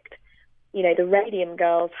conflict, the Radium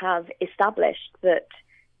girls have established that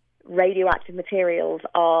radioactive materials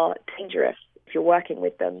are dangerous if you're working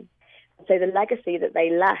with them. So the legacy that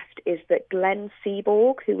they left is that Glenn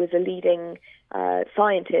Seaborg, who was a leading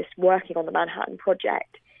scientist working on the Manhattan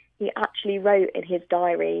Project, he actually wrote in his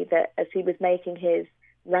diary that as he was making his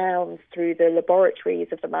rounds through the laboratories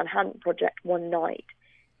of the Manhattan Project one night,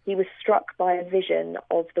 he was struck by a vision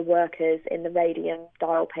of the workers in the radium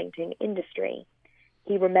dial painting industry.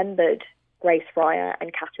 He remembered Grace Fryer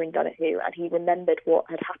and Catherine Donahue, and he remembered what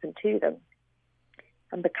had happened to them.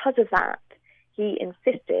 And because of that, he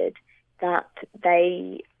insisted that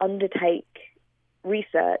they undertake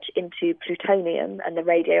research into plutonium and the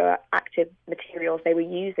radioactive materials they were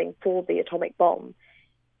using for the atomic bomb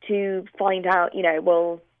to find out,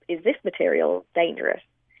 is this material dangerous?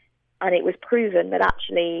 And it was proven that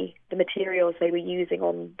actually the materials they were using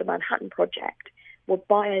on the Manhattan Project were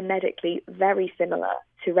biomedically very similar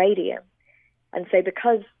to radium. And so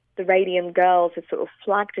because the Radium girls had sort of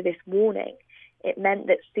flagged this warning, it meant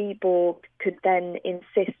that Seaborg could then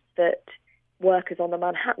insist that workers on the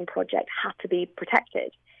Manhattan Project had to be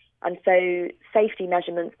protected. And so safety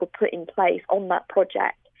measurements were put in place on that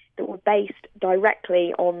project that were based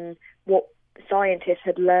directly on what scientists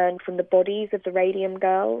had learned from the bodies of the Radium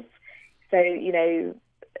girls. So,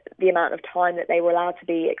 the amount of time that they were allowed to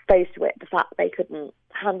be exposed to it, the fact that they couldn't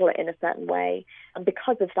handle it in a certain way. And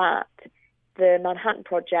because of that, the Manhattan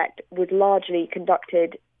Project was largely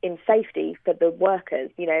conducted in safety for the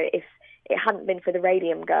workers. If it hadn't been for the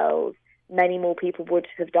Radium girls, many more people would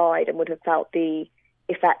have died and would have felt the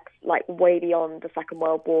effects way beyond the Second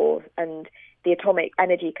World War. And the Atomic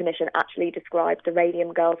Energy Commission actually described the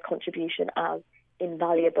Radium girls' contribution as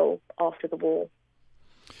invaluable after the war.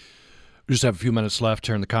 We just have a few minutes left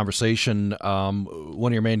here in the conversation.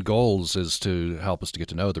 One of your main goals is to help us to get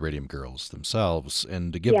to know the Radium girls themselves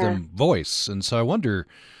and to give them voice. And so I wonder,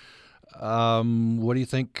 what do you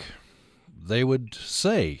think they would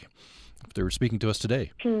say if they were speaking to us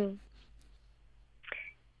today?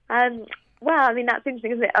 Well, that's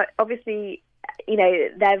interesting, isn't it? Obviously,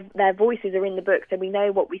 their voices are in the book, so we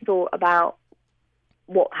know what we thought about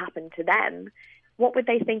what happened to them. What would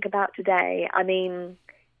they think about today?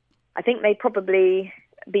 I think they'd probably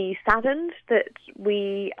be saddened that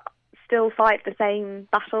we still fight the same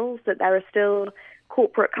battles, that there are still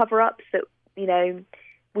corporate cover-ups, that,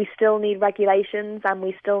 we still need regulations and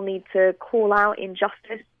we still need to call out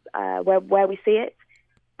injustice where we see it.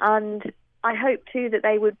 And I hope, too, that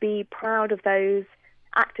they would be proud of those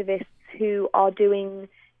activists who are doing,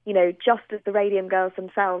 just as the Radium girls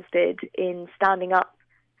themselves did in standing up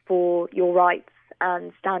for your rights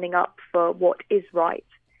and standing up for what is right.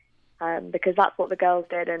 Because that's what the girls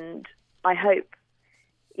did, and I hope,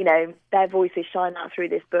 their voices shine out through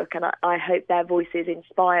this book, and I hope their voices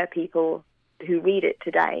inspire people who read it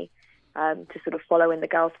today to sort of follow in the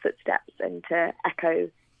girls' footsteps and to echo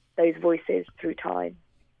those voices through time.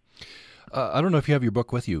 I don't know if you have your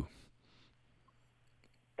book with you.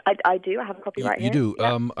 I do. I have a copy right here. You do.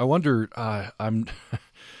 Yeah. I wonder. I'm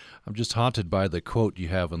just haunted by the quote you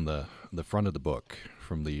have in the front of the book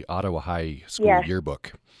from the Ottawa High School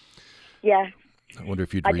yearbook. Yeah. I wonder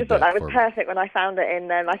if you'd I read just that. thought that was perfect when I found it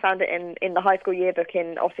in. I found it in the high school yearbook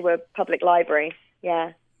in Ottawa Public Library.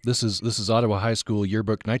 Yeah. This is Ottawa High School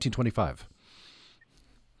yearbook, 1925.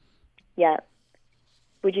 Yeah.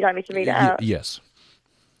 Would you like me to read it out? Yes.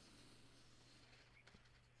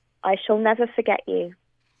 I shall never forget you.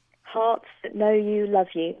 Hearts that know you love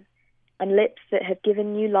you, and lips that have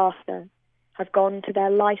given you laughter have gone to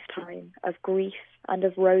their lifetime of grief and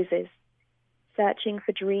of roses, searching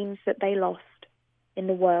for dreams that they lost in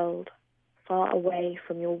the world far away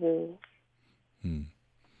from your walls.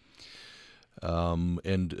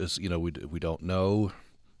 And as we don't know.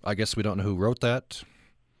 I guess we don't know who wrote that.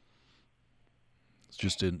 It's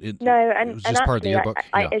just it was just and part of the yearbook.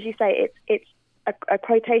 As you say, it's a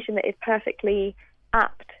quotation that is perfectly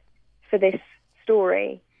apt for this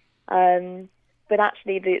story. But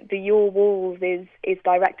actually, the Your Walls is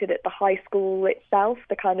directed at the high school itself.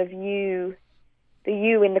 The kind of you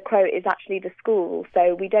in the quote is actually the school.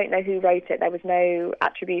 So we don't know who wrote it. There was no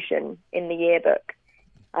attribution in the yearbook.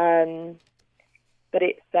 But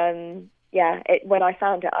it's when I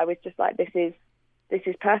found it, I was just like, this is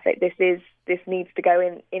perfect. This needs to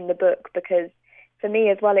go in the book, because for me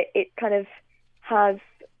as well, it kind of has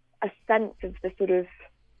a sense of the sort of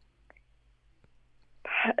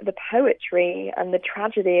the poetry and the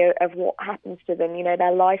tragedy of what happens to them,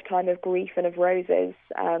 their lifetime of grief and of roses,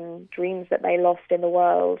 dreams that they lost in the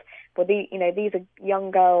world. But these are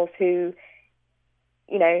young girls who,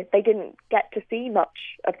 they didn't get to see much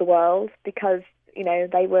of the world because,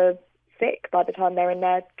 they were sick by the time they're in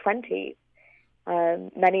their 20s.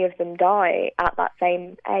 Many of them die at that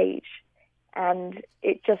same age. And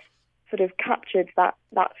it just sort of captured that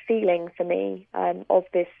feeling for me of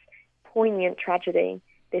this poignant tragedy,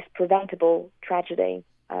 this preventable tragedy,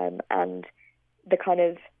 and the kind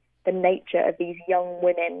of the nature of these young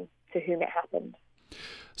women to whom it happened.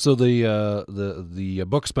 So the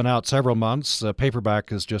book's been out several months.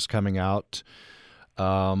 Paperback is just coming out.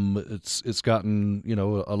 It's gotten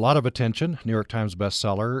a lot of attention. New York Times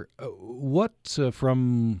bestseller. What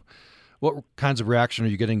kinds of reaction are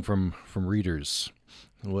you getting from readers?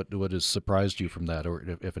 What has surprised you from that, or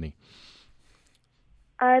if any?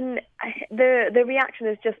 The reaction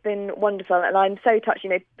has just been wonderful, and I'm so touched.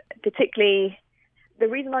 Particularly the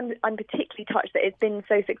reason I'm particularly touched that it's been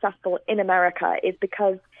so successful in America is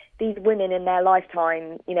because these women in their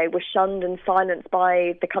lifetime, were shunned and silenced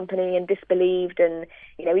by the company and disbelieved, and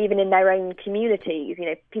even in their own communities,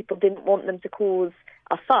 people didn't want them to cause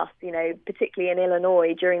a fuss, particularly in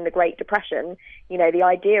Illinois during the Great Depression. The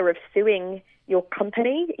idea of suing your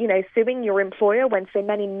company, suing your employer when so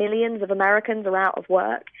many millions of Americans are out of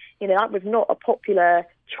work, that was not a popular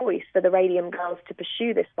choice for the Radium girls to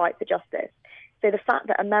pursue this fight for justice. So the fact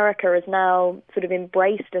that America has now sort of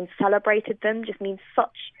embraced and celebrated them just means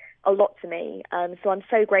such a lot to me. So I'm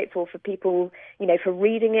so grateful for people, for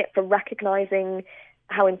reading it, for recognizing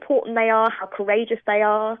how important they are, how courageous they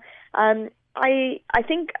are. I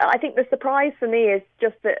think the surprise for me is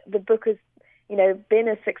just that the book has, been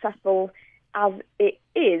as successful as it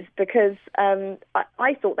is, because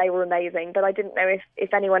I thought they were amazing, but I didn't know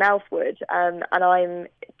if anyone else would. And I'm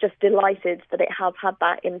just delighted that it has had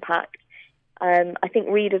that impact. I think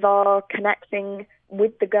readers are connecting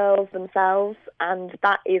with the girls themselves, and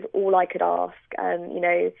that is all I could ask.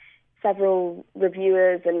 Several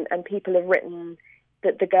reviewers and people have written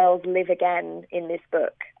that the girls live again in this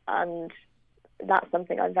book, and that's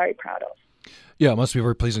something I'm very proud of. Yeah, it must be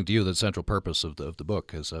very pleasing to you, the central purpose of the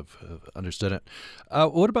book, as I've understood it.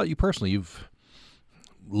 What about you personally? You've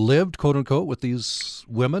lived, quote unquote, with these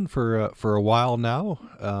women for a while now.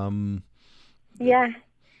 Yeah.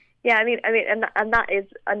 I mean, and that is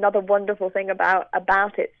another wonderful thing about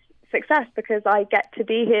its success, because I get to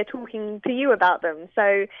be here talking to you about them.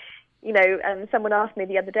 So, someone asked me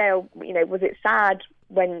the other day, was it sad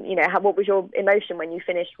when, what was your emotion when you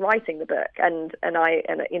finished writing the book? And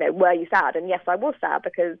were you sad? And yes, I was sad,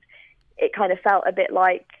 because it kind of felt a bit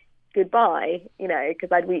like goodbye,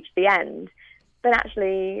 because I'd reached the end. But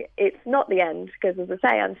actually, it's not the end, because as I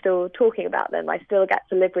say, I'm still talking about them. I still get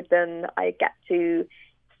to live with them. I get to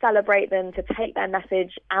celebrate them, to take their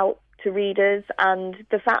message out to readers. And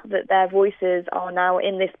the fact that their voices are now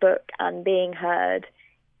in this book and being heard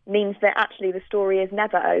means that actually the story is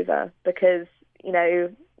never over, because,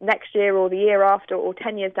 next year or the year after or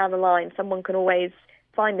 10 years down the line, someone can always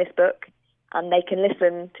find this book and they can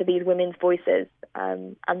listen to these women's voices.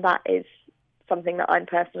 And that is something that I'm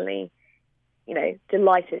personally,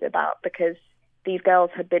 delighted about, because these girls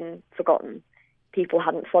had been forgotten. People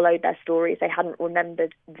hadn't followed their stories. They hadn't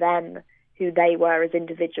remembered them, who they were as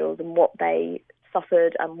individuals and what they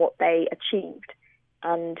suffered and what they achieved.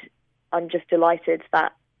 And I'm just delighted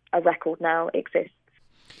that a record now exists.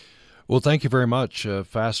 Well, thank you very much.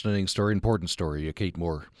 Fascinating story, important story. Kate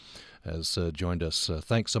Moore has joined us.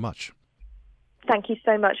 Thanks so much. Thank you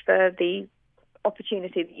so much for the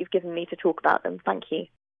opportunity that you've given me to talk about them. Thank you.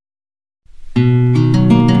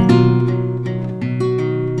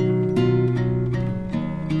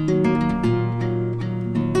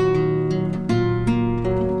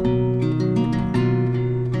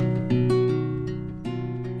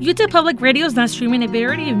 Utah Public Radio is now streaming a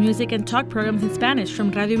variety of music and talk programs in Spanish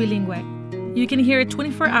from Radio Bilingüe. You can hear it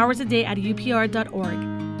 24 hours a day at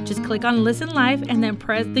upr.org. Just click on Listen Live and then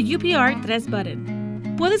press the UPR 3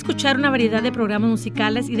 button. Puede escuchar una variedad de programas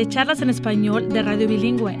musicales y de charlas en español de Radio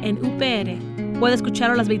Bilingüe en UPR. Puede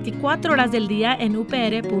escucharlo las 24 horas del día en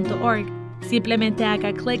upr.org. Simplemente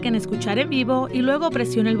haga clic en Escuchar en vivo y luego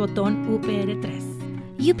presione el botón UPR 3.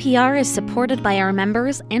 UPR is supported by our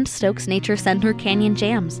members and Stokes Nature Center Canyon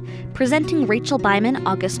Jams, presenting Rachel Byman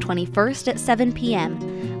August 21st at 7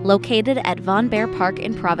 p.m., located at Von Bear Park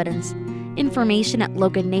in Providence. Information at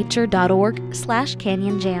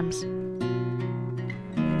logannature.org/canyonjams.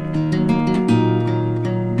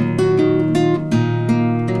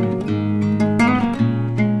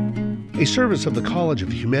 A service of the College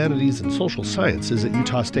of Humanities and Social Sciences at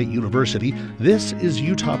Utah State University, this is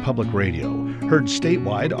Utah Public Radio, heard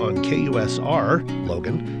statewide on KUSR,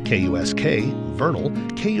 Logan, KUSK, Vernal,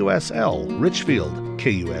 KUSL, Richfield,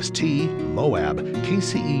 KUST, Moab,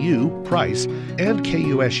 KCEU, Price, and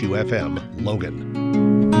KUSU-FM, Logan.